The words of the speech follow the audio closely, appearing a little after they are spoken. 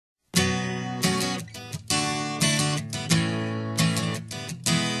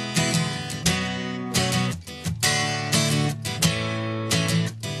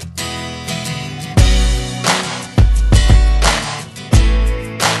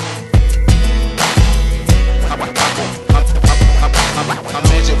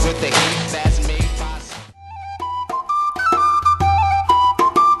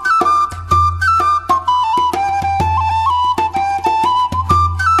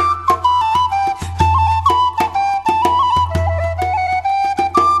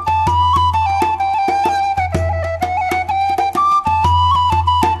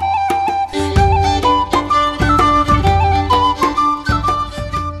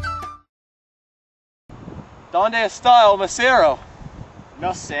Donde está el mesero?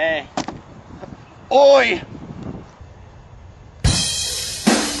 No sé. Oi!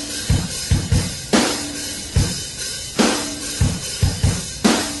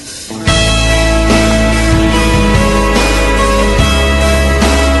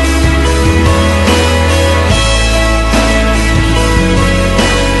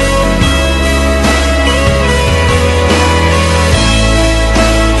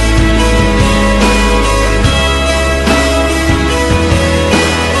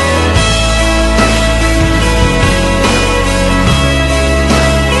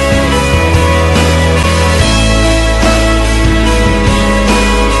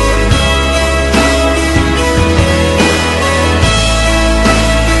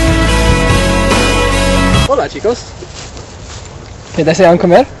 Hola chicos, ¿qué desean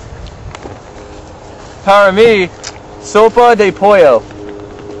comer? Para mí, sopa de pollo.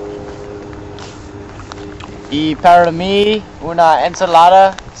 Y para mí, una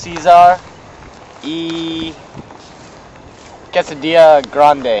ensalada César y quesadilla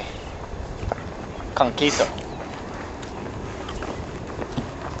grande con queso.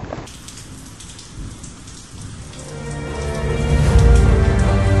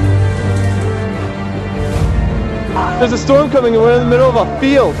 There's a storm coming and we're in the middle of a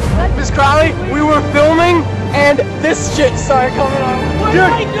field. Miss Crowley, we were filming and this shit started coming on.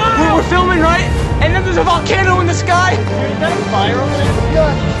 Dude, we were filming, right? And then there's a volcano in the sky. Dude, is that fire over there?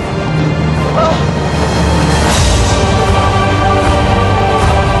 Yeah.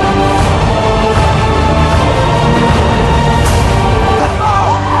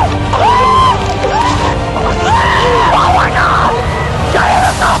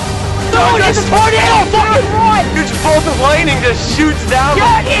 It's a tornado! Fucking run! Huge bolt of lightning just shoots down.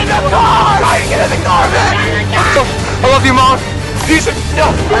 Get in the car! Try to get in the car, man! I love you, Mom. Piece of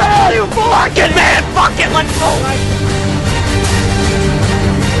no. You fucking man! Fuck it, let's go!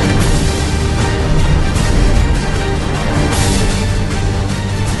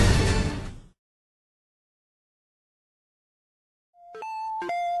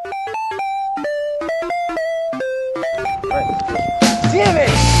 Damn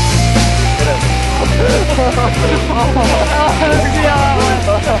it!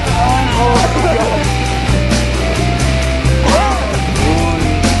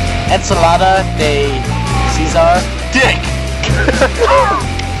 Ensalada de César. Dick!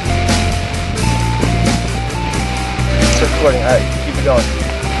 It's recording, alright, keep it going.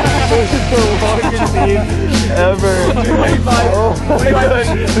 This is the longest scene ever. 25. Oh my god.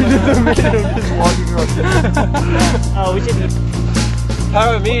 We just a minute of just walking around. Oh, we should.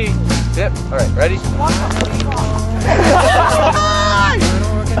 Power me. Yep. Alright, ready?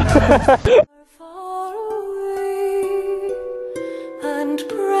 Far away, and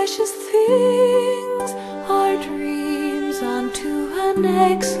precious things are dreams unto an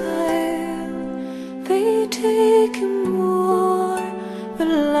exile.